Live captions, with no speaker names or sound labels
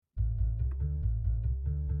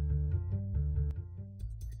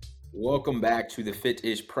Welcome back to the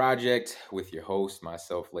Fit-ish Project with your host,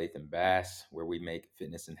 myself, Lathan Bass, where we make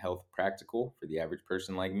fitness and health practical for the average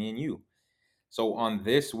person like me and you. So, on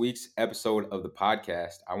this week's episode of the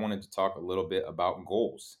podcast, I wanted to talk a little bit about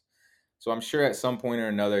goals. So, I'm sure at some point or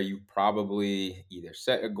another, you probably either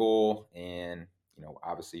set a goal and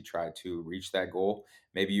obviously try to reach that goal.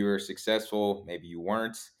 Maybe you were successful, maybe you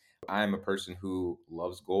weren't. I'm a person who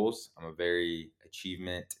loves goals. I'm a very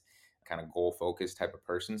achievement kind of goal focused type of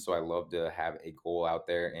person. So I love to have a goal out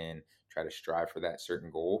there and try to strive for that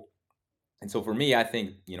certain goal. And so for me, I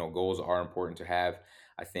think, goals are important to have.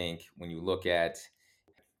 I think when you look at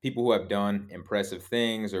people who have done impressive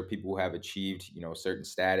things or people who have achieved, certain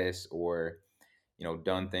status or,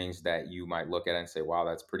 done things that you might look at and say, wow,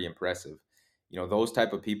 that's pretty impressive. Those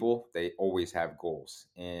type of people, they always have goals.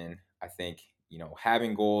 And I think,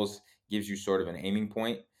 having goals gives you sort of an aiming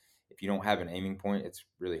point. If you don't have an aiming point, it's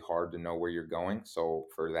really hard to know where you're going. So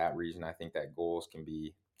for that reason, I think that goals can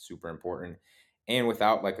be super important. And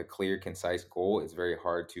without like a clear, concise goal, it's very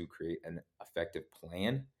hard to create an effective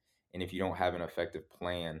plan. And if you don't have an effective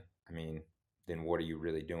plan, I mean, then what are you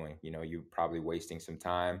really doing? You're probably wasting some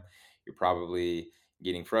time. You're probably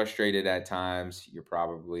getting frustrated at times. You're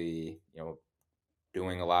probably,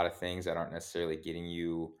 doing a lot of things that aren't necessarily getting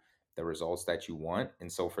you the results that you want. And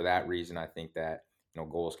so for that reason, I think that,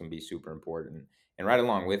 goals can be super important. And right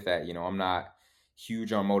along with that, I'm not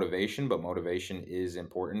huge on motivation, but motivation is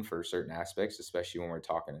important for certain aspects, especially when we're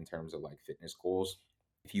talking in terms of like fitness goals.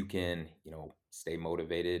 If you can, stay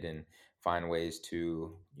motivated and find ways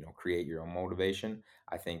to, create your own motivation,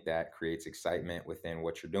 I think that creates excitement within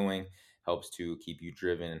what you're doing, helps to keep you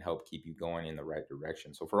driven and help keep you going in the right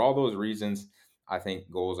direction. So for all those reasons, I think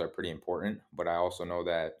goals are pretty important, but I also know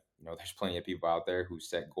that, there's plenty of people out there who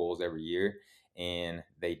set goals every year and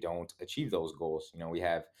they don't achieve those goals. We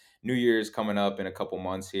have New Year's coming up in a couple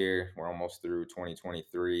months here. We're almost through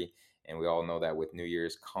 2023, and we all know that with New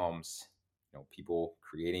Year's comes, people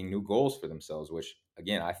creating new goals for themselves, which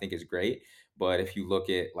again, I think is great. But if you look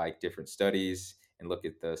at like different studies and look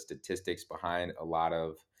at the statistics behind a lot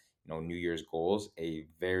of New Year's goals, a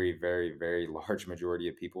very, very, very large majority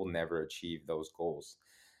of people never achieve those goals.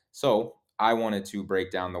 So I wanted to break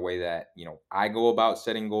down the way that I go about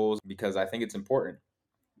setting goals because I think it's important.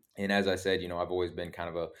 And as I said, I've always been kind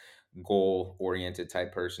of a goal oriented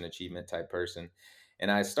type person, achievement type person. And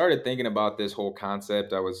I started thinking about this whole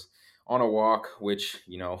concept. I was on a walk, which,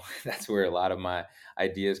 that's where a lot of my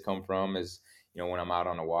ideas come from is, when I'm out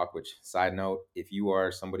on a walk, which side note, if you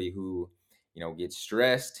are somebody who, gets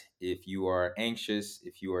stressed, if you are anxious,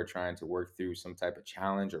 if you are trying to work through some type of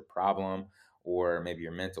challenge or problem, or maybe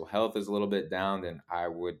your mental health is a little bit down, then I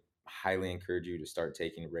would highly encourage you to start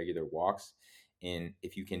taking regular walks. And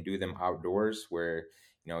if you can do them outdoors where,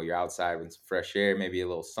 you're outside with some fresh air, maybe a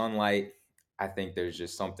little sunlight, I think there's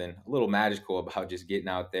just something a little magical about just getting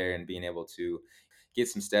out there and being able to get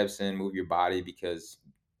some steps in, move your body because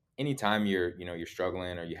anytime you're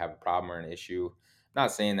struggling or you have a problem or an issue, I'm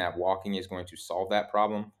not saying that walking is going to solve that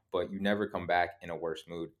problem, but you never come back in a worse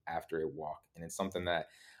mood after a walk. And it's something that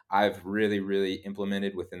I've really, really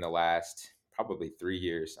implemented within the last probably 3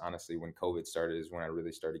 years. Honestly, when COVID started is when I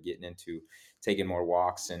really started getting into taking more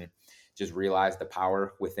walks and just realized the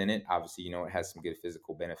power within it. Obviously, it has some good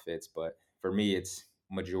physical benefits, but for me, it's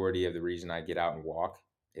majority of the reason I get out and walk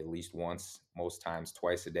at least once, most times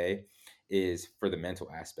twice a day, is for the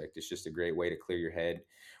mental aspect. It's just a great way to clear your head,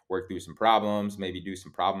 work through some problems, maybe do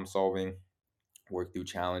some problem solving, work through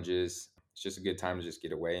challenges. It's just a good time to just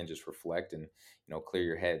get away and just reflect and, clear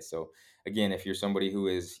your head. So again, if you're somebody who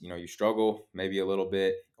is, you struggle maybe a little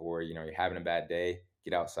bit or, you're having a bad day,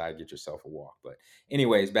 get outside, get yourself a walk. But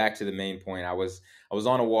anyways, back to the main point. I was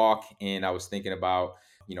on a walk and I was thinking about,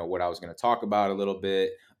 what I was going to talk about a little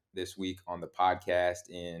bit this week on the podcast.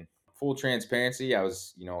 In full transparency, I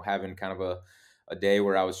was, having kind of a day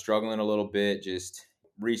where I was struggling a little bit. Just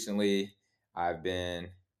recently, I've been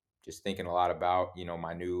just thinking a lot about,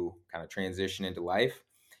 my new kind of transition into life.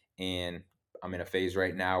 And I'm in a phase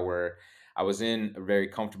right now where I was in a very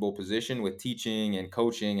comfortable position with teaching and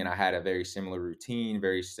coaching, and I had a very similar routine,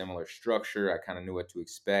 very similar structure. I kind of knew what to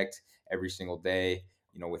expect every single day,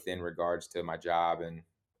 within regards to my job and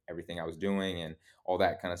everything I was doing and all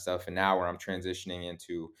that kind of stuff. And now where I'm transitioning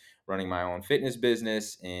into running my own fitness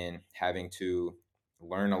business and having to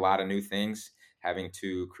learn a lot of new things, having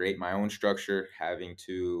to create my own structure, having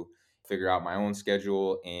to figure out my own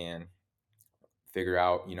schedule and figure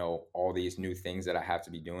out all these new things that I have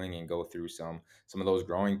to be doing and go through some of those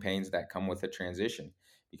growing pains that come with a transition,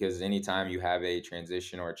 because anytime you have a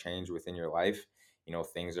transition or a change within your life,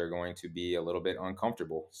 things are going to be a little bit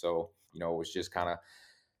uncomfortable. So it was just kind of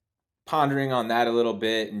pondering on that a little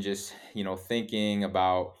bit and just, thinking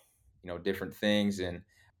about, different things. And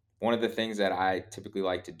one of the things that I typically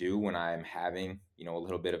like to do when I'm having, a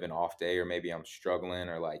little bit of an off day, or maybe I'm struggling,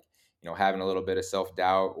 or like, having a little bit of self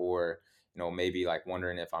doubt, or, maybe like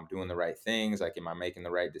wondering if I'm doing the right things, like, am I making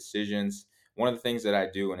the right decisions? One of the things that I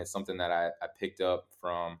do, and it's something that I picked up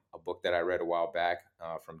from a book that I read a while back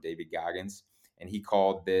from David Goggins, and he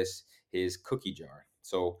called this his cookie jar.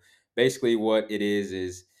 So basically, what it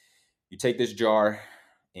is you take this jar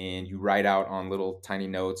and you write out on little tiny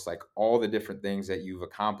notes like all the different things that you've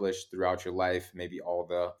accomplished throughout your life, maybe all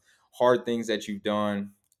the hard things that you've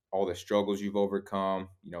done, all the struggles you've overcome,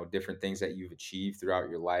 different things that you've achieved throughout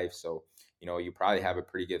your life. So, you probably have a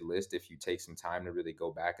pretty good list if you take some time to really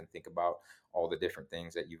go back and think about all the different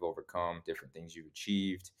things that you've overcome, different things you've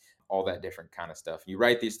achieved, all that different kind of stuff. You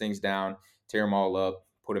write these things down, tear them all up,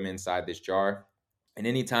 put them inside this jar. And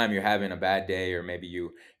anytime you're having a bad day, or maybe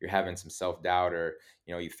you're having some self-doubt, or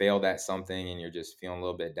you failed at something and you're just feeling a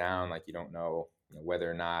little bit down, like you don't know, whether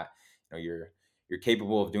or not you're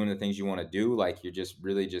capable of doing the things you want to do, like you're just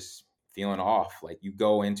really just feeling off, like you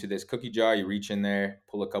go into this cookie jar, you reach in there,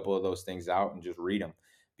 pull a couple of those things out and just read them.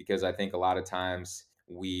 Because I think a lot of times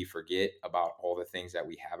we forget about all the things that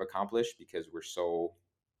we have accomplished because we're so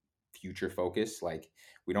future focused. Like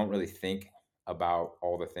we don't really think about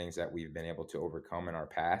all the things that we've been able to overcome in our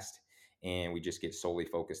past. And we just get solely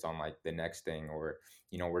focused on like the next thing, or,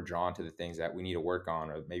 we're drawn to the things that we need to work on,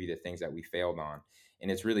 or maybe the things that we failed on.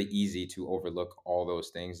 And it's really easy to overlook all those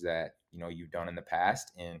things that, you've done in the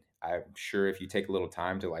past. And I'm sure if you take a little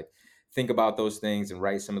time to like think about those things and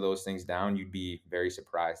write some of those things down, you'd be very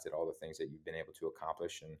surprised at all the things that you've been able to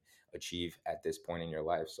accomplish and achieve at this point in your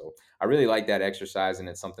life. So I really like that exercise, and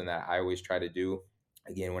it's something that I always try to do.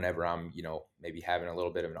 Again, whenever I'm, maybe having a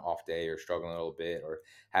little bit of an off day, or struggling a little bit, or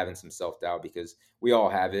having some self doubt, because we all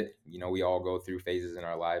have it. We all go through phases in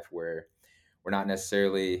our life where we're not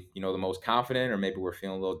necessarily, the most confident, or maybe we're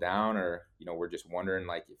feeling a little down, or, we're just wondering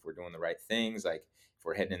like if we're doing the right things, like if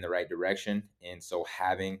we're heading in the right direction. And so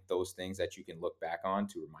having those things that you can look back on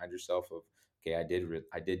to remind yourself of, okay, I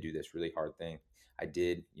did do this really hard thing. I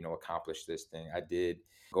did, accomplish this thing. I did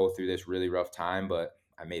go through this really rough time, but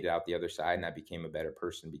I made it out the other side and I became a better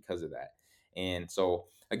person because of that. And so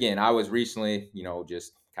again, I was recently,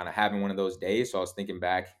 just kind of having one of those days. So I was thinking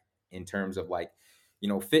back in terms of like,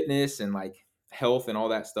 fitness and like health and all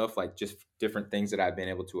that stuff, like just different things that I've been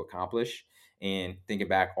able to accomplish. And thinking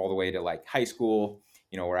back all the way to like high school,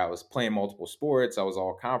 where I was playing multiple sports. I was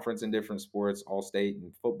all conference in different sports, all state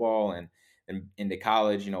in football, and into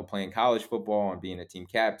college, playing college football and being a team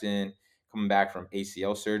captain, coming back from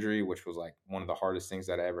ACL surgery, which was like one of the hardest things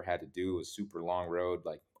that I ever had to do. It was super long road,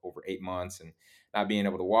 like over 8 months, and not being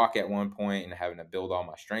able to walk at one point and having to build all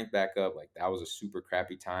my strength back up. Like that was a super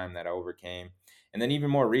crappy time that I overcame. And then even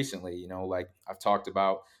more recently, like I've talked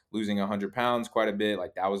about losing 100 pounds quite a bit.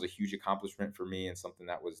 Like that was a huge accomplishment for me and something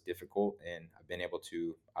that was difficult. And I've been able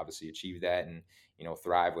to obviously achieve that and,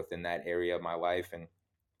 thrive within that area of my life. And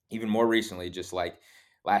even more recently, just like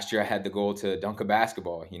last year, I had the goal to dunk a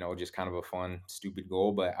basketball, just kind of a fun, stupid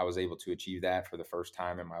goal, but I was able to achieve that for the first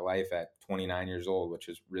time in my life at 29 years old, which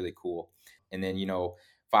is really cool. And then,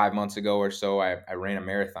 5 months ago or so, I ran a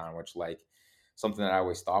marathon, which like something that I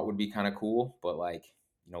always thought would be kind of cool. But like,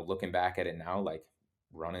 looking back at it now, like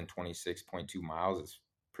running 26.2 miles is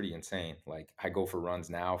pretty insane. Like I go for runs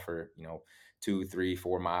now for, 2, 3,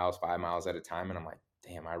 4 miles, 5 miles at a time. And I'm like,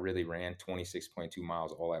 damn, I really ran 26.2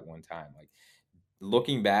 miles all at one time. Like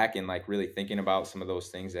looking back and like really thinking about some of those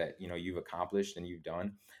things that, you've accomplished and you've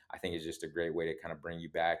done, I think is just a great way to kind of bring you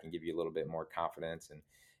back and give you a little bit more confidence and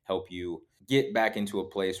help you get back into a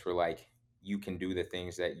place where like you can do the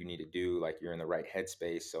things that you need to do, like you're in the right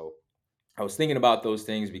headspace. So I was thinking about those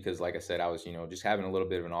things because, like I said, I was, just having a little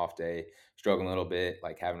bit of an off day, struggling a little bit,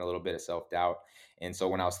 like having a little bit of self doubt. And so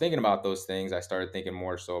when I was thinking about those things, I started thinking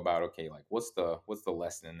more so about, okay, like what's the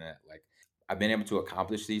lesson in that? Like I've been able to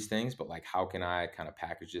accomplish these things, but like how can I kind of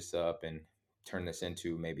package this up and turn this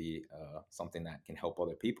into maybe something that can help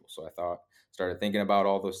other people? So I started thinking about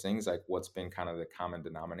all those things, like what's been kind of the common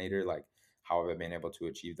denominator, like how have I been able to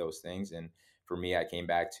achieve those things? And for me, I came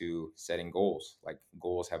back to setting goals. Like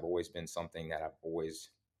goals have always been something that I've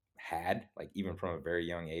always had, like even from a very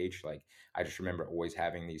young age. Like I just remember always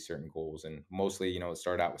having these certain goals, and mostly, it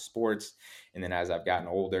started out with sports, and then as I've gotten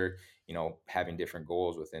older, having different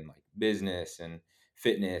goals within like business and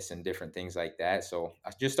fitness and different things like that. So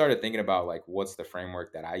I just started thinking about like what's the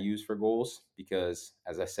framework that I use for goals, because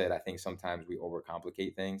as I said, I think sometimes we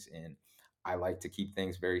overcomplicate things, and I like to keep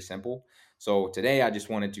things very simple. So today I just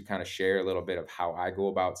wanted to kind of share a little bit of how I go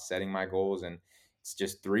about setting my goals, and It's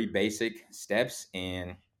just three basic steps,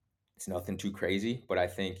 and it's nothing too crazy. But I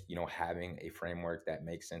think, having a framework that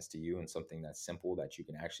makes sense to you and something that's simple that you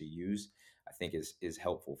can actually use, I think is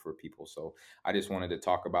helpful for people. So I just wanted to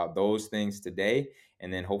talk about those things today.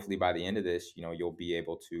 And then hopefully by the end of this, you'll be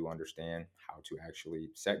able to understand how to actually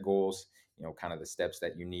set goals, kind of the steps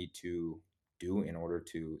that you need to do in order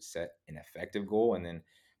to set an effective goal. And then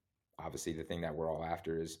obviously the thing that we're all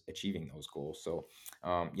after is achieving those goals. So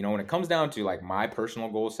when it comes down to like my personal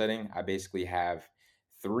goal setting, I basically have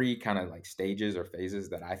three kind of like stages or phases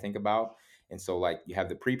that I think about. And so like you have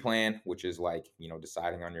the pre-plan, which is like,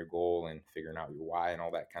 deciding on your goal and figuring out your why and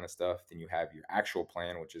all that kind of stuff. Then you have your actual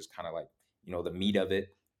plan, which is kind of like, the meat of it,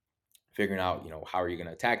 figuring out, how are you going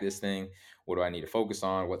to attack this thing? What do I need to focus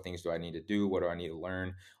on? What things do I need to do? What do I need to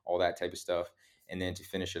learn? All that type of stuff. And then to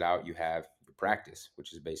finish it out, you have your practice,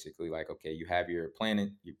 which is basically like, okay, you have your plan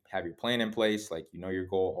in place, like, your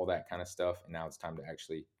goal, all that kind of stuff. And now it's time to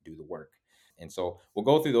actually do the work. And so we'll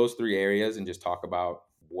go through those three areas and just talk about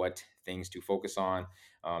what things to focus on,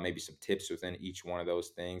 maybe some tips within each one of those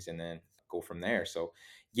things, and then go from there. So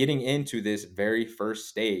getting into this very first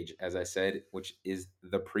stage, as I said, which is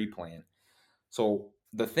the pre plan. So,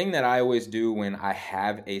 the thing that I always do when I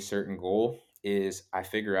have a certain goal is I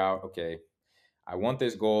figure out, okay, I want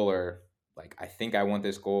this goal, or like I think I want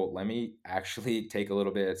this goal. Let me actually take a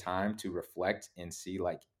little bit of time to reflect and see,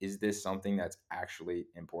 like, is this something that's actually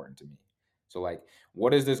important to me? So like,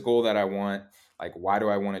 what is this goal that I want? Like, why do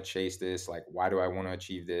I want to chase this? Like, why do I want to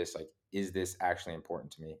achieve this? Like, is this actually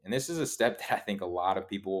important to me? And this is a step that I think a lot of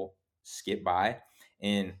people skip by.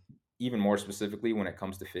 And even more specifically when it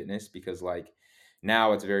comes to fitness, because like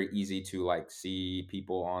now it's very easy to like see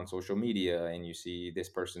people on social media, and you see this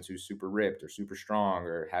person who's super ripped or super strong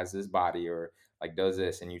or has this body or like does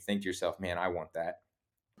this, and you think to yourself, man, I want that.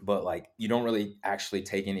 But like you don't really actually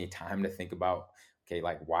take any time to think about, okay,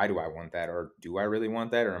 like why do I want that, or do I really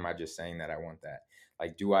want that, or am I just saying that I want that?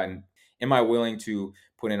 Like, do I am I willing to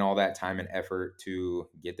put in all that time and effort to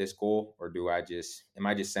get this goal, or do I just am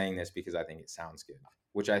I just saying this because I think it sounds good?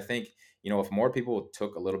 Which I think, if more people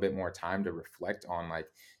took a little bit more time to reflect on, like,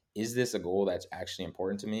 is this a goal that's actually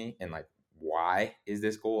important to me, and like why is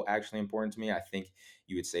this goal actually important to me, I think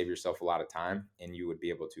you would save yourself a lot of time, and you would be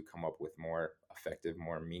able to come up with more effective,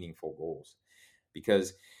 more meaningful goals.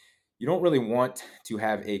 Because you don't really want to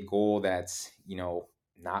have a goal that's,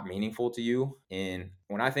 not meaningful to you. And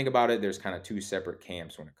when I think about it, there's kind of two separate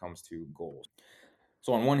camps when it comes to goals.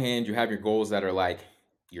 So on one hand, you have your goals that are like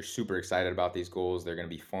you're super excited about these goals. They're going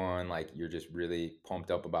to be fun. Like you're just really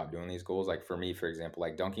pumped up about doing these goals. Like for me, for example,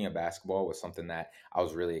 like dunking a basketball was something that I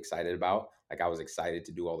was really excited about. Like I was excited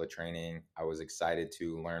to do all the training. I was excited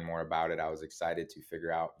to learn more about it. I was excited to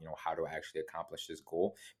figure out, how to actually accomplish this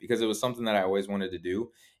goal, because it was something that I always wanted to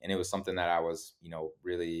do. And it was something that I was,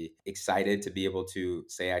 really excited to be able to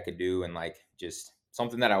say I could do, and like just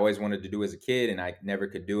something that I always wanted to do as a kid and I never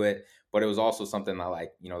could do it. But it was also something that,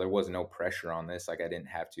 like, there was no pressure on this. Like I didn't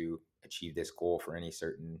have to achieve this goal for any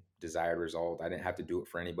certain desired result. I didn't have to do it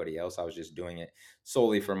for anybody else. I was just doing it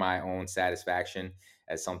solely for my own satisfaction,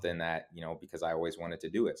 as something that, because I always wanted to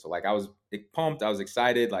do it. So like I was pumped, I was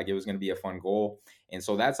excited, like it was going to be a fun goal. And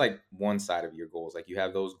so that's like one side of your goals. Like you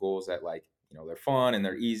have those goals that, like, they're fun and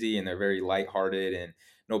they're easy and they're very lighthearted and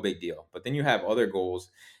no big deal. But then you have other goals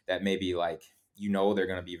that maybe, like, they're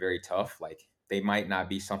going to be very tough. Like they might not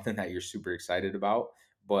be something that you're super excited about,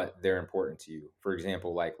 but they're important to you. For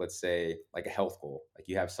example, like let's say like a health goal. Like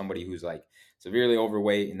you have somebody who's like severely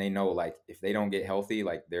overweight, and they know, like, if they don't get healthy,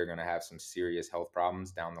 like they're going to have some serious health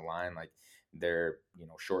problems down the line. Like they're,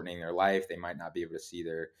 shortening their life. They might not be able to see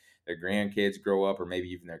their grandkids grow up, or maybe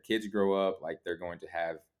even their kids grow up. Like they're going to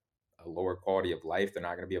have a lower quality of life. They're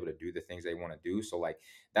not going to be able to do the things they want to do. So like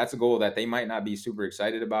that's a goal that they might not be super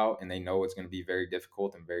excited about, and they know it's going to be very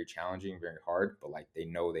difficult and very challenging, very hard, but like they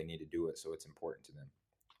know they need to do it, so it's important to them.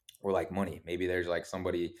 Or like money. Maybe there's like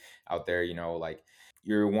somebody out there, like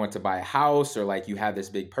you want to buy a house, or like you have this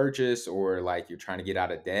big purchase, or like you're trying to get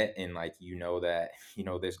out of debt, and like that,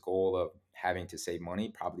 this goal of having to save money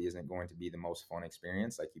probably isn't going to be the most fun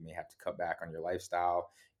experience. Like you may have to cut back on your lifestyle.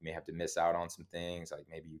 You may have to miss out on some things, like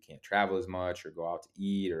maybe you can't travel as much or go out to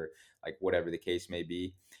eat, or like whatever the case may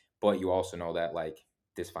be. But you also know that, like,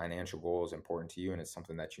 this financial goal is important to you and it's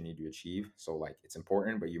something that you need to achieve. So like it's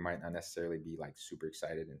important, but you might not necessarily be like super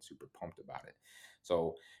excited and super pumped about it.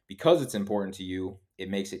 So because it's important to you, it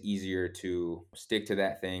makes it easier to stick to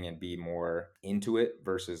that thing and be more into it,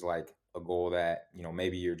 versus like a goal that,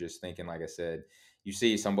 maybe you're just thinking, like I said, you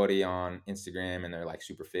see somebody on Instagram and they're like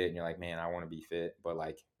super fit and you're like, man, I want to be fit, but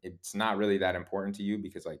like it's not really that important to you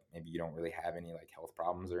because like maybe you don't really have any like health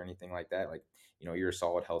problems or anything like that. Like, you're a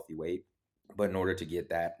solid healthy weight. But in order to get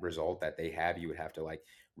that result that they have, you would have to like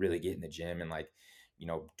really get in the gym and like,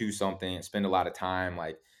 do something, spend a lot of time,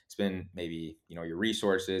 like spend maybe, your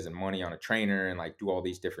resources and money on a trainer and like do all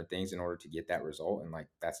these different things in order to get that result. And like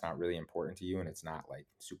that's not really important to you and it's not like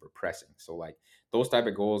super pressing. So like those type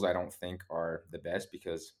of goals I don't think are the best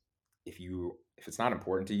because if it's not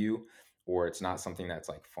important to you or it's not something that's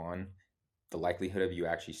like fun, the likelihood of you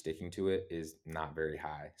actually sticking to it is not very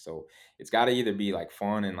high. So it's got to either be like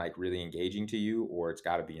fun and like really engaging to you, or it's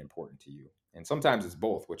got to be important to you. And sometimes it's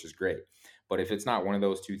both, which is great. But if it's not one of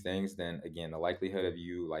those two things, then again, the likelihood of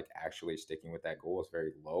you like actually sticking with that goal is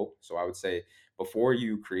very low. So I would say before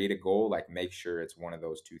you create a goal, like make sure it's one of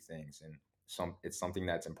those two things. And it's something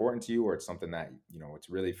that's important to you, or it's something that it's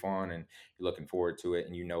really fun and you're looking forward to it,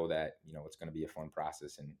 and that it's going to be a fun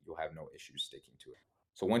process and you'll have no issues sticking to it.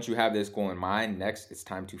 So once you have this goal in mind, next it's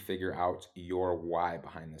time to figure out your why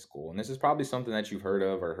behind this goal. And this is probably something that you've heard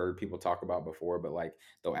of or heard people talk about before, but like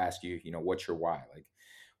they'll ask you, what's your why? Like,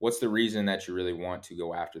 what's the reason that you really want to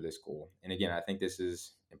go after this goal? And again, I think this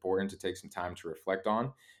is important to take some time to reflect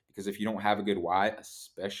on, because if you don't have a good why,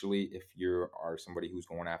 especially if you are somebody who's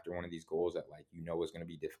going after one of these goals that like is going to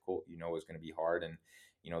be difficult, is going to be hard, and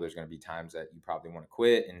there's going to be times that you probably want to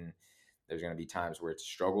quit, and there's going to be times where it's a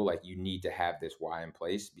struggle. Like, you need to have this why in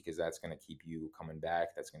place, because that's going to keep you coming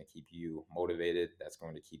back. That's going to keep you motivated. That's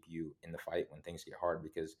going to keep you in the fight when things get hard,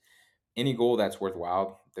 because any goal that's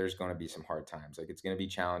worthwhile, there's going to be some hard times. Like, it's going to be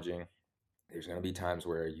challenging. There's going to be times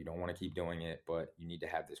where you don't want to keep doing it, but you need to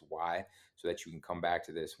have this why so that you can come back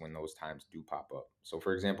to this when those times do pop up. So,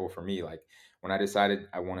 for example, for me, like when I decided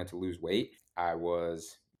I wanted to lose weight, I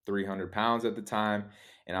was 300 pounds at the time,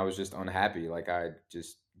 and I was just unhappy. Like, I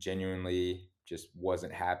just genuinely just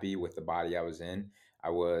wasn't happy with the body I was in. I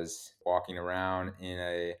was walking around in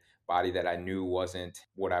a body that I knew wasn't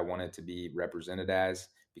what I wanted to be represented as,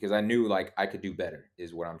 because I knew like I could do better,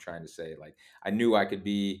 is what I'm trying to say. Like, I knew I could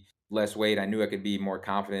be less weight. I knew I could be more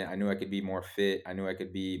confident. I knew I could be more fit. I knew I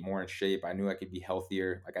could be more in shape. I knew I could be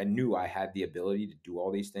healthier. Like, I knew I had the ability to do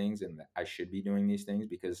all these things and that I should be doing these things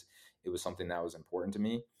because it was something that was important to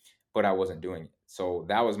me, but I wasn't doing it. So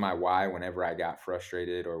that was my why whenever I got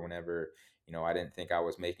frustrated, or whenever, I didn't think I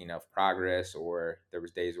was making enough progress, or there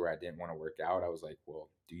was days where I didn't want to work out. I was like, well,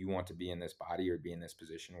 do you want to be in this body or be in this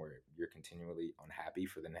position where you're continually unhappy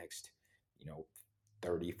for the next, you know,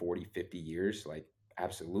 30, 40, 50 years? Like,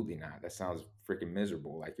 absolutely not. That sounds freaking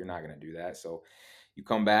miserable. Like, you're not going to do that. So you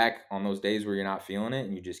come back on those days where you're not feeling it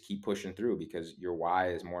and you just keep pushing through, because your why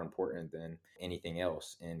is more important than anything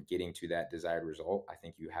else. And getting to that desired result, I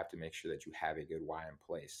think you have to make sure that you have a good why in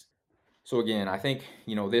place. So again, I think,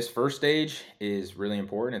 this first stage is really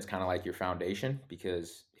important. It's kind of like your foundation,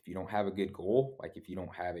 because if you don't have a good goal, like if you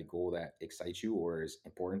don't have a goal that excites you or is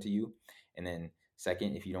important to you, and then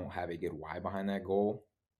second, if you don't have a good why behind that goal,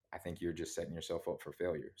 I think you're just setting yourself up for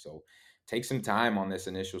failure. So take some time on this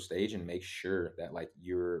initial stage and make sure that like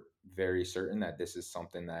you're very certain that this is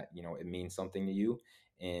something that, it means something to you,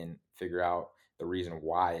 and figure out the reason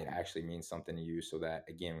why it actually means something to you, so that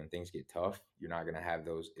again, when things get tough, you're not going to have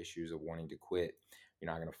those issues of wanting to quit. You're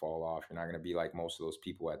not going to fall off. You're not going to be like most of those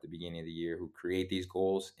people at the beginning of the year who create these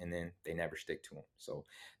goals and then they never stick to them. So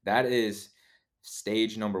that is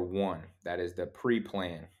stage number one. That is the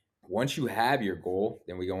pre-plan. Once you have your goal,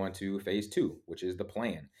 then we go into phase two, which is the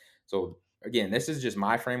plan. So again, this is just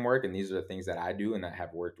my framework, and these are the things that I do and that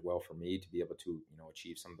have worked well for me to be able to,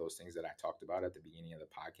 achieve some of those things that I talked about at the beginning of the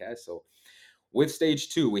podcast. So with stage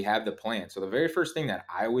two, we have the plan. So the very first thing that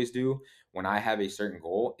I always do when I have a certain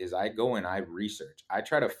goal is I go and I research. I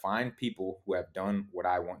try to find people who have done what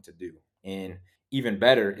I want to do. And even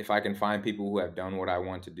better, if I can find people who have done what I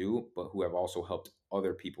want to do, but who have also helped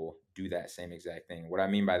other people do that same exact thing. What I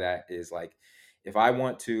mean by that is, like, if I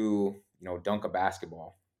want to, dunk a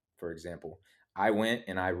basketball, for example, I went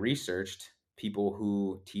and I researched people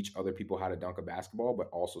who teach other people how to dunk a basketball, but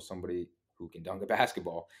also somebody who can dunk a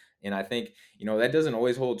basketball. And I think, that doesn't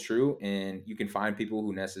always hold true. And you can find people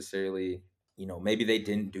who necessarily, maybe they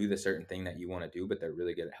didn't do the certain thing that you want to do, but they're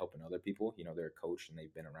really good at helping other people. They're a coach and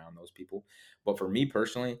they've been around those people. But for me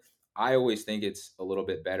personally, I always think it's a little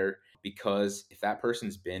bit better, because if that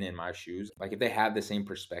person's been in my shoes, like if they have the same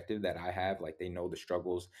perspective that I have, like they know the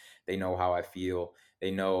struggles, they know how I feel,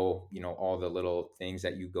 they know, all the little things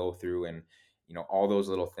that you go through, and, all those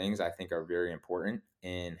little things I think are very important.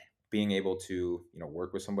 And being able to,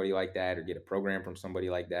 work with somebody like that, or get a program from somebody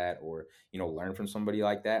like that, or, learn from somebody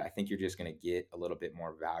like that, I think you're just going to get a little bit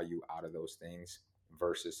more value out of those things.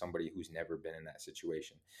 versus somebody who's never been in that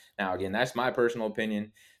situation. Now, again, that's my personal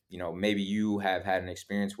opinion. Maybe you have had an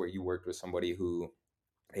experience where you worked with somebody who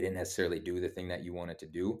they didn't necessarily do the thing that you wanted to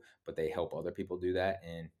do, but they help other people do that,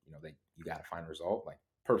 and you got to find a result. Like,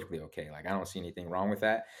 perfectly okay. Like, I don't see anything wrong with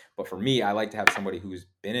that. But for me, I like to have somebody who's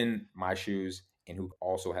been in my shoes and who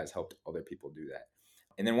also has helped other people do that.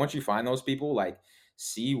 And then once you find those people, like,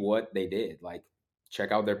 see what they did. Like,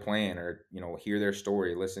 check out their plan, or hear their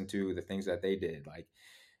story, listen to the things that they did. Like,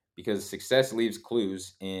 because success leaves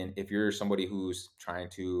clues, and if you're somebody who's trying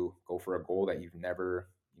to go for a goal that you've never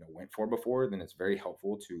went for before, then it's very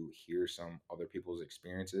helpful to hear some other people's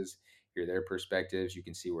experiences, hear their perspectives. You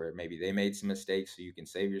can see where maybe they made some mistakes, so you can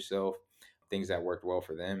save yourself. Things that worked well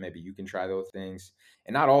for them, maybe you can try those things.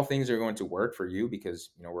 And not all things are going to work for you, because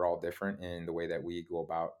we're all different, and the way that we go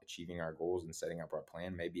about achieving our goals and setting up our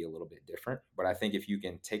plan may be a little bit different. But I think if you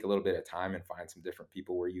can take a little bit of time and find some different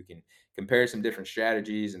people where you can compare some different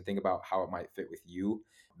strategies and think about how it might fit with you,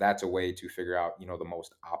 that's a way to figure out the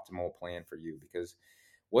most optimal plan for you. Because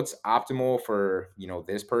what's optimal for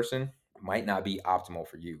this person might not be optimal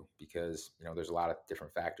for you, because there's a lot of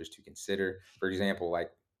different factors to consider. For example, like,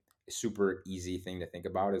 a super easy thing to think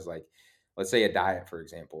about is, like, let's say a diet, for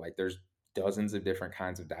example. Like, there's dozens of different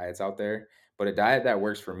kinds of diets out there, but a diet that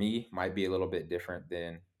works for me might be a little bit different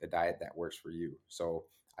than the diet that works for you. So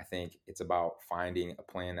I think it's about finding a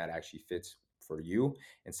plan that actually fits for you,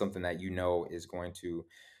 and something that is going to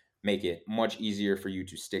make it much easier for you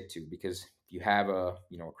to stick to. Because if you have a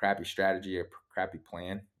crappy strategy, a crappy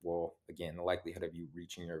plan, well, again, the likelihood of you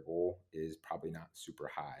reaching your goal is probably not super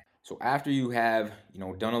high. So after you have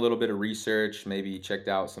done a little bit of research, maybe checked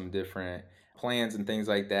out some different plans and things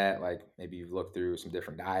like that, like maybe you've looked through some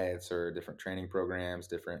different diets or different training programs,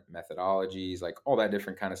 different methodologies, like all that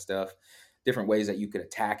different kind of stuff, different ways that you could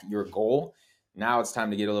attack your goal. Now it's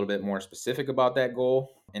time to get a little bit more specific about that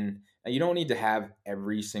goal. And you don't need to have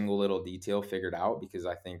every single little detail figured out, because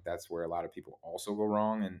I think that's where a lot of people also go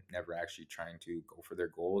wrong and never actually trying to go for their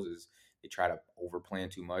goals. Is they try to over plan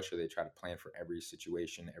too much, or they try to plan for every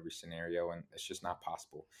situation, every scenario, and it's just not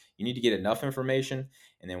possible. You need to get enough information,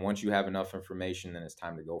 and then once you have enough information, then it's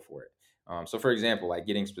time to go for it. So for example, like,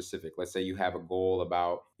 getting specific, let's say you have a goal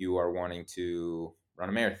about you are wanting to run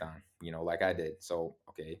a marathon, like I did. So,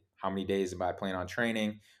 okay, how many days am I planning on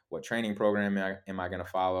training? What training program am I going to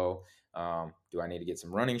follow? Do I need to get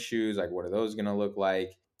some running shoes? Like, what are those going to look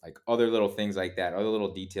like? Like, other little things like that, other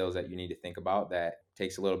little details that you need to think about, that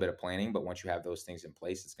takes a little bit of planning. But once you have those things in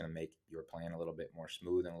place, it's going to make your plan a little bit more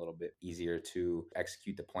smooth and a little bit easier to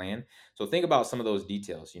execute the plan. So think about some of those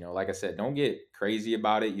details. Like I said, don't get crazy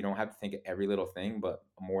about it. You don't have to think of every little thing, but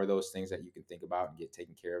more of those things that you can think about and get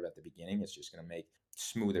taken care of at the beginning, it's just going to make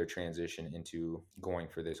smoother transition into going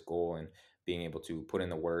for this goal, and being able to put in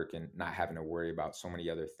the work and not having to worry about so many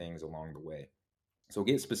other things along the way. So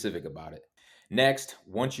get specific about it. Next,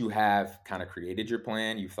 once you have kind of created your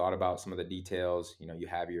plan, you've thought about some of the details, you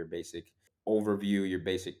have your basic overview, your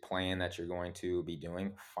basic plan that you're going to be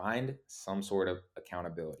doing, find some sort of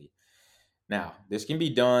accountability. Now, this can be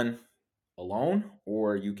done alone,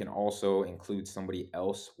 or you can also include somebody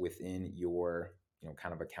else within your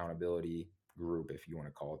kind of accountability group, if you want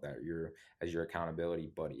to call it that, your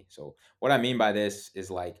accountability buddy. So what I mean by this is,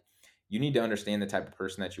 like, you need to understand the type of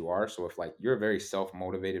person that you are. So if, like, you're a very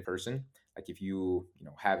self-motivated person, like, if you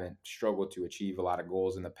haven't struggled to achieve a lot of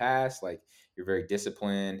goals in the past, like, you're very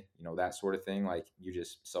disciplined, that sort of thing, like, you're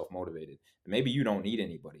just self-motivated, maybe you don't need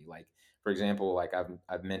anybody. Like, for example, like,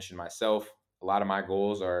 I've mentioned myself, a lot of my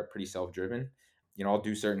goals are pretty self-driven. I'll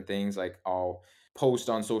do certain things, like, I'll post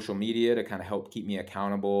on social media to kind of help keep me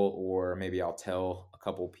accountable, or maybe I'll tell a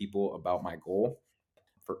couple people about my goal.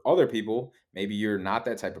 For other people, maybe you're not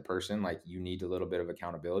that type of person, like, you need a little bit of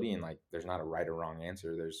accountability, and, like, there's not a right or wrong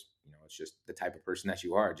answer. There's it's just the type of person that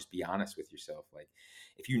you are. Just be honest with yourself. Like,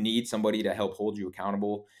 if you need somebody to help hold you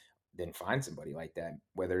accountable, then find somebody like that,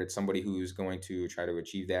 whether it's somebody who's going to try to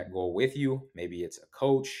achieve that goal with you. Maybe it's a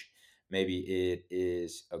coach, maybe it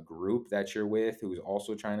is a group that you're with who's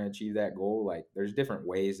also trying to achieve that goal. Like, there's different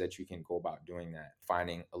ways that you can go about doing that,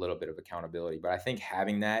 finding a little bit of accountability. But I think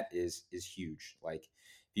having that is huge. Like,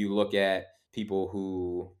 if you look at people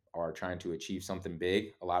who are trying to achieve something big,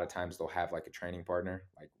 a lot of times they'll have, like, a training partner,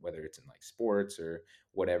 like, whether it's in, like, sports or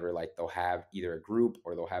whatever. Like, they'll have either a group,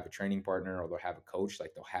 or they'll have a training partner, or they'll have a coach.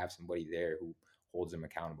 Like, they'll have somebody there who holds them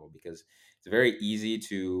accountable, because it's very easy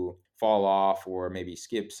to fall off, or maybe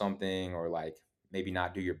skip something, or, like, maybe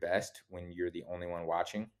not do your best when you're the only one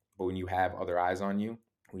watching. But when you have other eyes on you,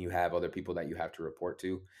 when you have other people that you have to report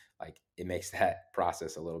to, like it makes that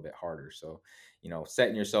process a little bit harder. So,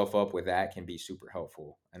 setting yourself up with that can be super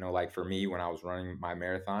helpful. I know, like for me, when I was running my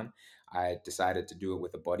marathon, I decided to do it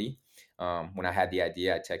with a buddy. When I had the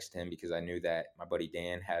idea, I texted him because I knew that my buddy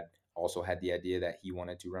Dan had also had the idea that he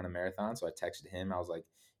wanted to run a marathon. So I texted him. I was like,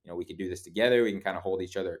 we could do this together. We can kind of hold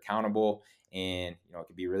each other accountable, and it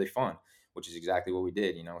could be really fun, which is exactly what we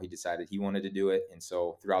did. He decided he wanted to do it. And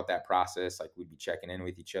so throughout that process, like we'd be checking in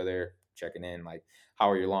with each other, checking in, like, how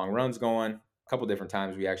are your long runs going? A couple different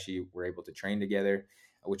times we actually were able to train together,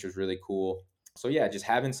 which was really cool. So yeah, just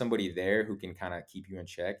having somebody there who can kind of keep you in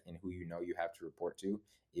check and who you have to report to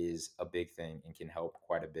is a big thing and can help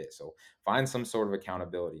quite a bit. So find some sort of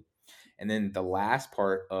accountability. And then the last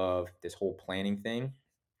part of this whole planning thing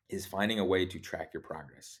is finding a way to track your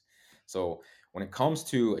progress. So when it comes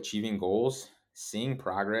to achieving goals, seeing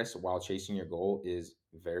progress while chasing your goal is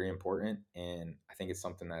very important. And I think it's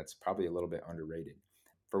something that's probably a little bit underrated.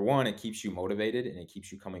 For one, it keeps you motivated and it keeps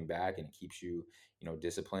you coming back and it keeps you,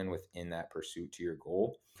 disciplined within that pursuit to your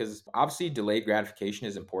goal. Because obviously, delayed gratification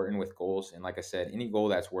is important with goals. And like I said, any goal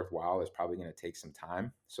that's worthwhile is probably going to take some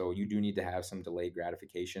time. So you do need to have some delayed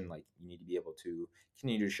gratification. Like you need to be able to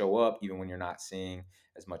continue to show up even when you're not seeing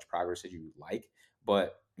as much progress as you would like.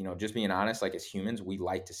 But, just being honest, like as humans, we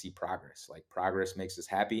like to see progress. Like progress makes us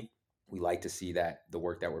happy. We like to see that the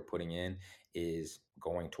work that we're putting in is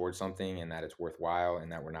going towards something and that it's worthwhile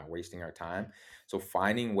and that we're not wasting our time. So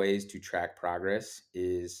finding ways to track progress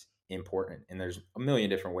is important. And there's a million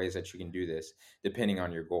different ways that you can do this depending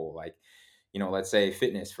on your goal. Like, let's say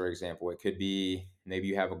fitness, for example, it could be maybe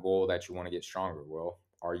you have a goal that you want to get stronger. Well,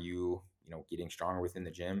 are you, getting stronger within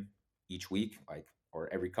the gym each week, like, or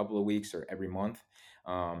every couple of weeks or every month?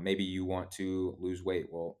 Maybe you want to lose weight.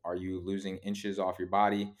 Well, are you losing inches off your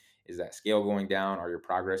body? Is that scale going down? Are your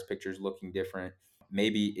progress pictures looking different?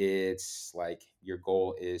 Maybe it's like your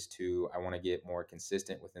goal is to, I want to get more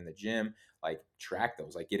consistent within the gym. Like track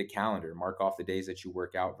those, like get a calendar, mark off the days that you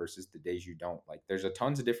work out versus the days you don't. Like there's a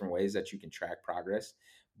tons of different ways that you can track progress,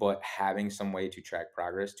 but having some way to track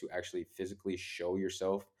progress to actually physically show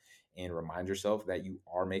yourself and remind yourself that you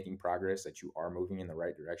are making progress, that you are moving in the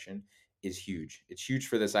right direction is huge. It's huge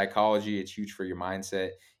for the psychology, it's huge for your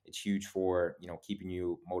mindset, it's huge for, keeping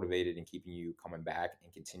you motivated and keeping you coming back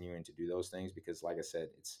and continuing to do those things because like I said,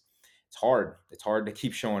 it's hard. It's hard to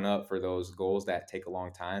keep showing up for those goals that take a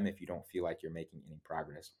long time if you don't feel like you're making any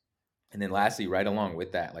progress. And then lastly, right along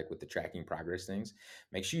with that, like with the tracking progress things,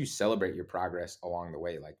 make sure you celebrate your progress along the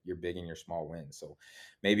way, like your big and your small wins. So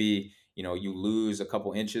maybe, you lose a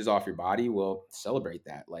couple inches off your body. Well, celebrate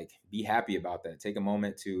that. Like be happy about that. Take a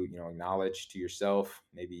moment to, acknowledge to yourself.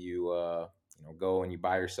 Maybe you, go and you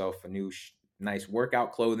buy yourself a new nice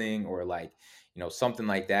workout clothing or like, something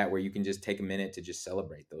like that where you can just take a minute to just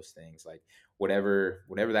celebrate those things. Like whatever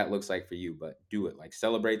that looks like for you, but do it. Like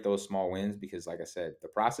celebrate those small wins because like I said, the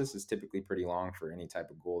process is typically pretty long for any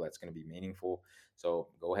type of goal that's going to be meaningful. So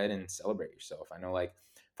go ahead and celebrate yourself. I know, like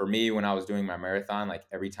for me, when I was doing my marathon, like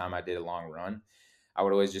every time I did a long run, I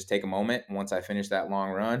would always just take a moment. Once I finished that long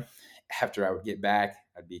run, after I would get back,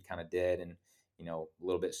 I'd be kind of dead and, a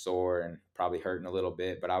little bit sore and probably hurting a little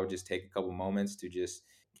bit, but I would just take a couple moments to just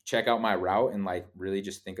check out my route and like really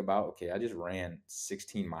just think about, okay, I just ran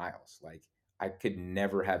 16 miles. Like I could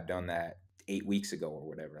never have done that 8 weeks ago or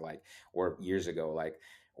whatever, like, or years ago, like,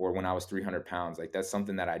 or when I was 300 pounds. Like, that's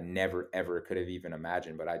something that I never, ever could have even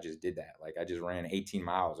imagined, but I just did that. Like, I just ran 18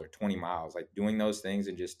 miles or 20 miles, like doing those things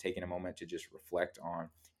and just taking a moment to just reflect on,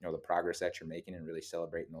 the progress that you're making and really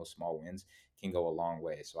celebrating those small wins can go a long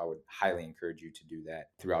way. So I would highly encourage you to do that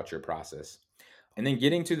throughout your process. And then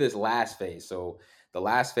getting to this last phase. So the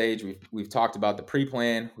last phase, we've talked about the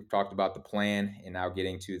pre-plan, we've talked about the plan, and now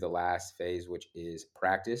getting to the last phase, which is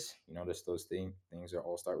practice. You notice those things are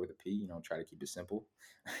all start with a P. Try to keep it simple.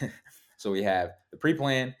 So we have the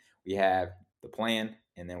pre-plan, we have the plan,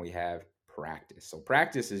 and then we have practice. So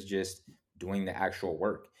practice is just doing the actual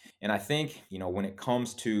work. And I think, when it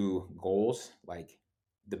comes to goals, like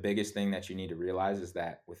the biggest thing that you need to realize is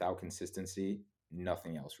that without consistency,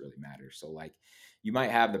 nothing else really matters. So like you might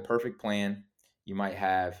have the perfect plan, you might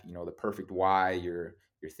have, the perfect why, you're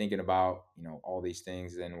thinking about, all these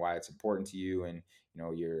things and why it's important to you and,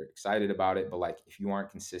 you're excited about it, but like if you aren't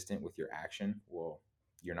consistent with your action, well,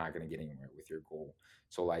 you're not going to get anywhere with your goal.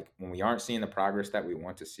 So like when we aren't seeing the progress that we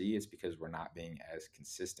want to see, it's because we're not being as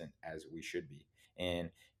consistent as we should be. And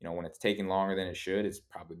when it's taking longer than it should, it's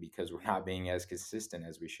probably because we're not being as consistent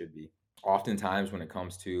as we should be. Oftentimes when it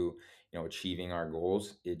comes to achieving our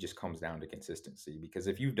goals, it just comes down to consistency, because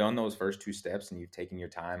if you've done those first two steps and you've taken your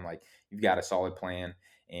time, like you've got a solid plan,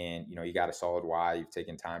 and you got a solid why, you've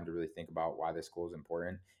taken time to really think about why this goal is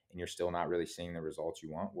important, and you're still not really seeing the results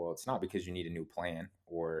you want, well, it's not because you need a new plan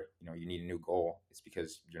or you need a new goal. It's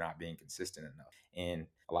because you're not being consistent enough. And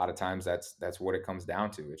a lot of times that's what it comes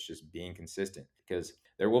down to. It's just being consistent, because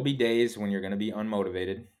there will be days when you're going to be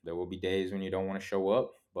unmotivated. There will be days when you don't want to show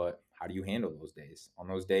up, but how do you handle those days? On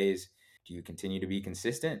those days, do you continue to be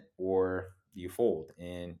consistent, or do you fold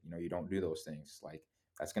and you don't do those things? Like,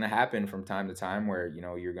 that's going to happen from time to time, where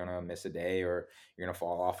you're going to miss a day or you're going to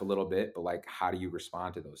fall off a little bit, but like, how do you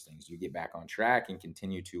respond to those things? Do you get back on track and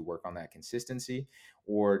continue to work on that consistency,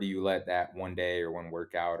 or do you let that one day or one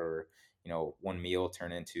workout or one meal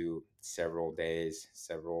turn into several days,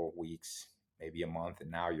 several weeks, maybe a month,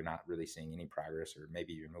 and now you're not really seeing any progress, or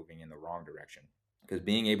maybe you're moving in the wrong direction? Because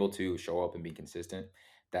being able to show up and be consistent,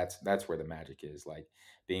 that's where the magic is. Like,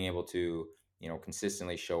 being able to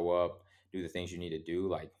consistently show up, do the things you need to do,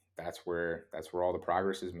 like that's where all the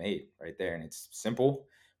progress is made, right there. And it's simple,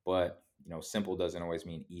 but simple doesn't always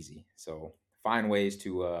mean easy. So find ways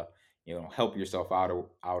to help yourself out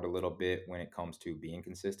a little bit when it comes to being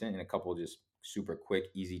consistent. And a couple just super quick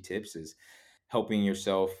easy tips is helping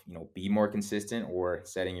yourself be more consistent, or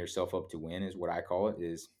setting yourself up to win is what I call it.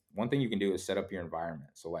 Is one thing you can do is set up your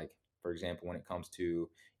environment. So like, for example, when it comes to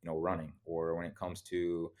running, or when it comes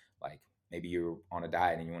to like, maybe you're on a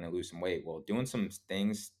diet and you want to lose some weight, well, doing some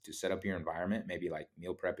things to set up your environment, maybe like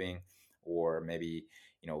meal prepping, or maybe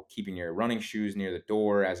keeping your running shoes near the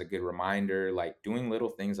door as a good reminder, like doing little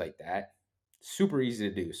things like that. Super easy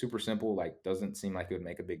to do, super simple, like doesn't seem like it would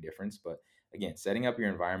make a big difference, but again, setting up your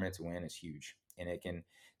environment to win is huge. And it can,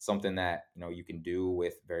 something that you can do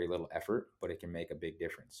with very little effort, but it can make a big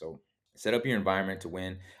difference. So set up your environment to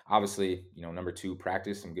win. Obviously, number two,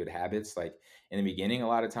 practice some good habits. Like, in the beginning, a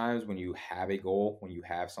lot of times when you have a goal, when you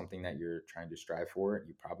have something that you're trying to strive for,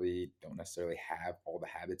 you probably don't necessarily have all the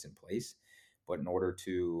habits in place. But in order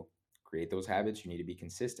to create those habits, you need to be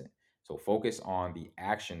consistent. So focus on the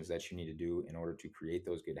actions that you need to do in order to create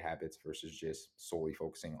those good habits, versus just solely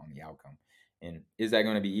focusing on the outcome. And is that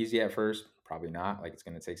going to be easy at first? Probably not. Like, it's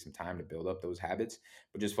going to take some time to build up those habits,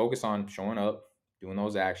 but just focus on showing up, doing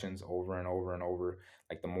those actions over and over and over.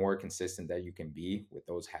 Like, the more consistent that you can be with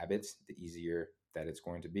those habits, the easier that it's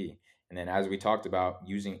going to be. And then, as we talked about,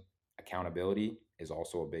 using accountability is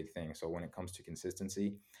also a big thing. So when it comes to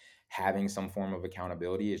consistency, having some form of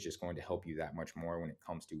accountability is just going to help you that much more when it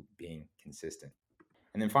comes to being consistent.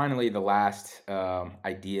 And then finally, the last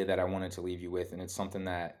idea that I wanted to leave you with, and it's something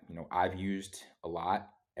that I've used a lot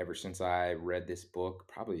ever since I read this book.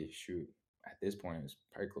 Probably, shoot, at this point it was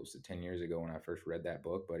probably close to 10 years ago when I first read that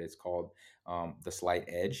book. But it's called The Slight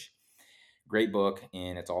Edge. Great book,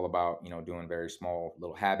 and it's all about doing very small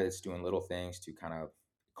little habits, doing little things to kind of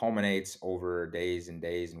culminates over days and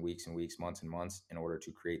days and weeks, months and months, in order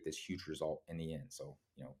to create this huge result in the end. So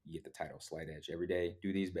you get the title, Slight Edge. Every day,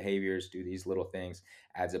 do these behaviors, do these little things,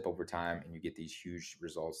 adds up over time, and you get these huge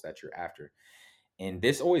results that you're after. And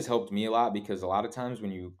this always helped me a lot, because a lot of times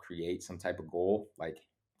when you create some type of goal, like,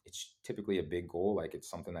 it's typically a big goal, like it's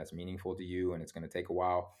something that's meaningful to you and it's going to take a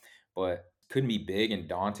while, but could be big and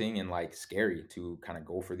daunting and like scary to kind of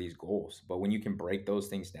go for these goals. But when you can break those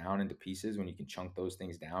things down into pieces, when you can chunk those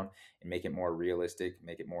things down and make it more realistic,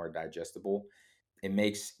 make it more digestible, it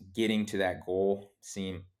makes getting to that goal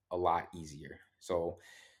seem a lot easier. So,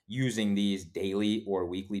 using these daily or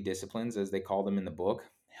weekly disciplines, as they call them in the book,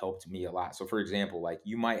 helped me a lot. So, for example, like,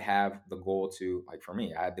 you might have the goal to, like, for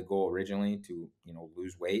me, I had the goal originally to,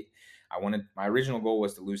 lose weight. My original goal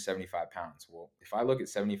was to lose 75 pounds. Well, if I look at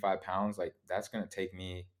 75 pounds, like, that's going to take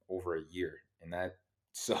me over a year. And that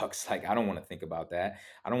sucks. Like, I don't want to think about that.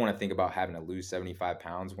 I don't want to think about having to lose 75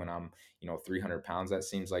 pounds when I'm 300 pounds. That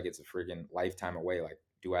seems like it's a friggin' lifetime away. Like,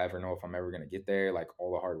 do I ever know if I'm ever going to get there? Like,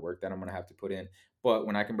 all the hard work that I'm going to have to put in. But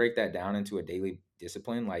when I can break that down into a daily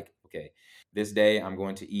discipline, like, okay, this day I'm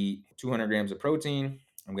going to eat 200 grams of protein.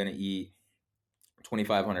 I'm going to eat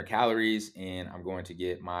 2,500 calories, and I'm going to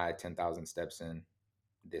get my 10,000 steps in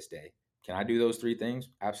this day. Can I do those three things?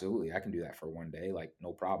 Absolutely. I can do that for one day, like,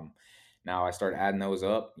 no problem. Now I start adding those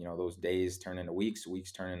up, those days turn into weeks,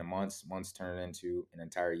 weeks turn into months, months turn into an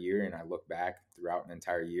entire year. And I look back throughout an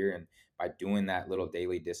entire year. And by doing that little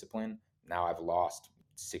daily discipline, now I've lost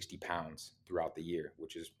 60 pounds throughout the year,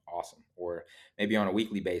 which is awesome. Or maybe on a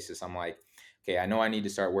weekly basis, I'm like, okay, I know I need to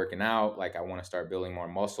start working out. Like, I want to start building more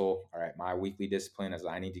muscle. All right, my weekly discipline is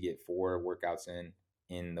I need to get 4 workouts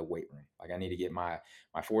in the weight room. Like, I need to get my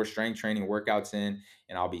 4 strength training workouts in,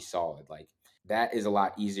 and I'll be solid. Like, That is a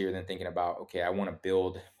lot easier than thinking about, okay, I want to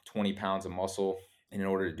build 20 pounds of muscle. And in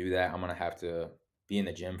order to do that, I'm going to have to be in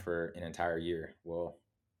the gym for an entire year. Well,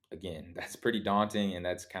 again, that's pretty daunting and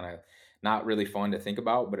that's kind of not really fun to think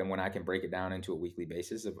about. But then when I can break it down into a weekly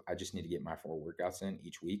basis, of I just need to get my 4 workouts in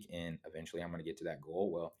each week and eventually I'm going to get to that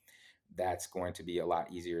goal. Well, that's going to be a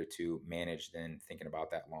lot easier to manage than thinking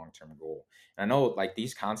about that long-term goal. And I know like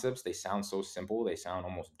these concepts, they sound so simple. They sound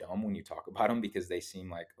almost dumb when you talk about them because they seem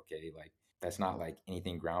like, okay, like that's not like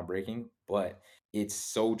anything groundbreaking, but it's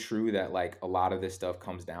so true that like a lot of this stuff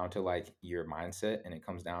comes down to like your mindset and it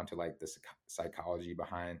comes down to like the psychology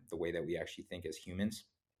behind the way that we actually think as humans.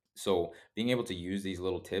 So being able to use these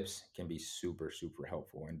little tips can be super, super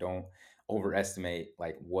helpful. And don't overestimate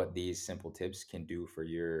like what these simple tips can do for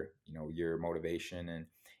your, your motivation and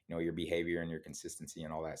your behavior and your consistency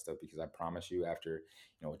and all that stuff. Because I promise you, after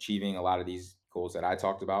achieving a lot of these goals that I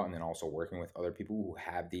talked about, and then also working with other people who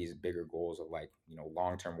have these bigger goals of like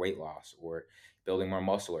long-term weight loss or building more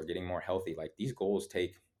muscle or getting more healthy, like these goals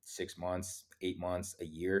take 6 months, 8 months, a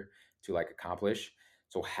year to like accomplish.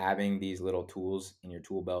 So having these little tools in your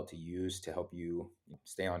tool belt to use to help you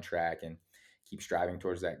stay on track and keep striving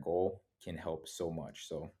towards that goal can help so much.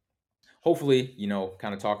 So hopefully,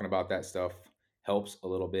 kind of talking about that stuff helps a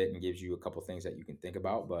little bit and gives you a couple things that you can think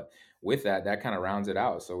about. But with that, that kind of rounds it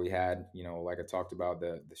out. So we had, like I talked about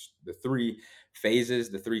the three phases,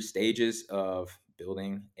 the three stages of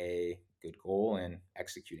building a good goal and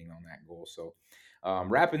executing on that goal. So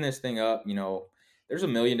wrapping this thing up, there's a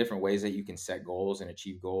million different ways that you can set goals and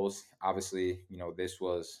achieve goals. Obviously, this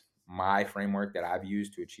was my framework that I've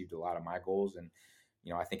used to achieve a lot of my goals. And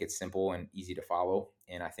I think it's simple and easy to follow.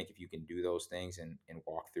 And I think if you can do those things and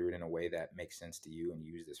walk through it in a way that makes sense to you and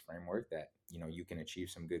use this framework, that, you can achieve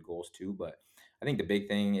some good goals too. But I think the big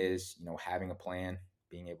thing is, having a plan,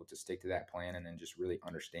 being able to stick to that plan, and then just really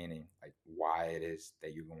understanding like why it is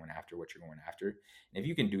that you're going after what you're going after. And if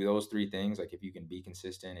you can do those three things, like if you can be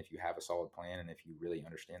consistent, if you have a solid plan, and if you really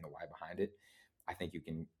understand the why behind it, I think you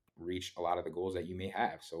can reach a lot of the goals that you may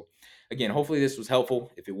have. So again, hopefully this was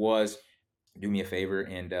helpful. If it was, do me a favor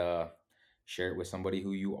and share it with somebody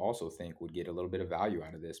who you also think would get a little bit of value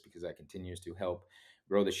out of this, because that continues to help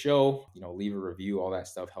grow the show. Leave a review, all that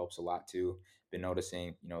stuff helps a lot too. Been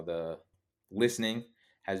noticing, the listening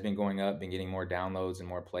has been going up, been getting more downloads and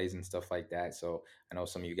more plays and stuff like that. So I know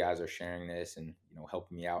some of you guys are sharing this and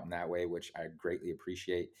helping me out in that way, which I greatly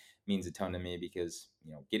appreciate. Means a ton to me because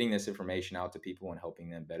getting this information out to people and helping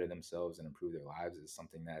them better themselves and improve their lives is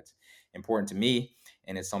something that's important to me,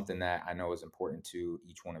 and it's something that I know is important to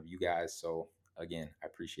each one of you guys. So again, I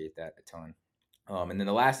appreciate that a ton. And then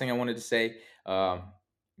the last thing I wanted to say, um,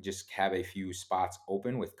 just have a few spots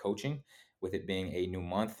open with coaching, with it being a new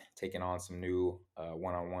month, taking on some new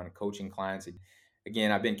one-on-one coaching clients.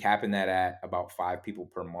 Again, I've been capping that at about 5 people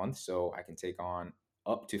per month, so I can take on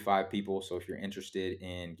up to 5 people. So if you're interested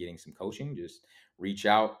in getting some coaching, just reach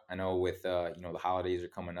out. I know with the holidays are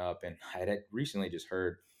coming up, and I had recently just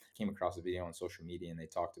came across a video on social media, and they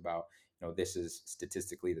talked about this is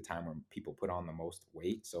statistically the time when people put on the most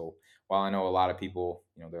weight. So while I know a lot of people,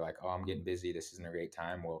 they're like, oh, I'm getting busy, this isn't a great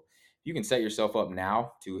time. Well, you can set yourself up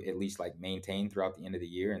now to at least like maintain throughout the end of the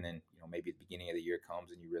year. And then, maybe at the beginning of the year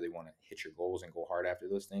comes and you really want to hit your goals and go hard after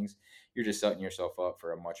those things. You're just setting yourself up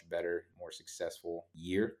for a much better, more successful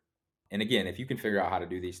year. And again, if you can figure out how to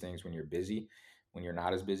do these things when you're busy, when you're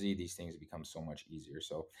not as busy, these things become so much easier.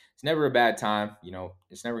 So it's never a bad time.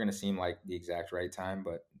 It's never going to seem like the exact right time,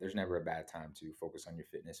 but there's never a bad time to focus on your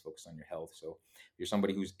fitness, focus on your health. So if you're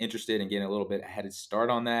somebody who's interested in getting a little bit ahead of start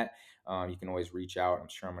on that, you can always reach out. I'm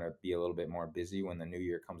sure I'm going to be a little bit more busy when the new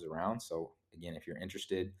year comes around. So again, if you're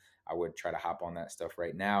interested, I would try to hop on that stuff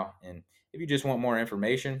right now. And if you just want more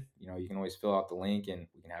information, you can always fill out the link and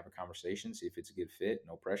we can have a conversation, see if it's a good fit,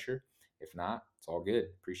 no pressure. If not, it's all good.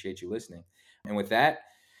 Appreciate you listening. And with that,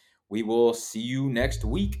 we will see you next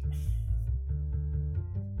week.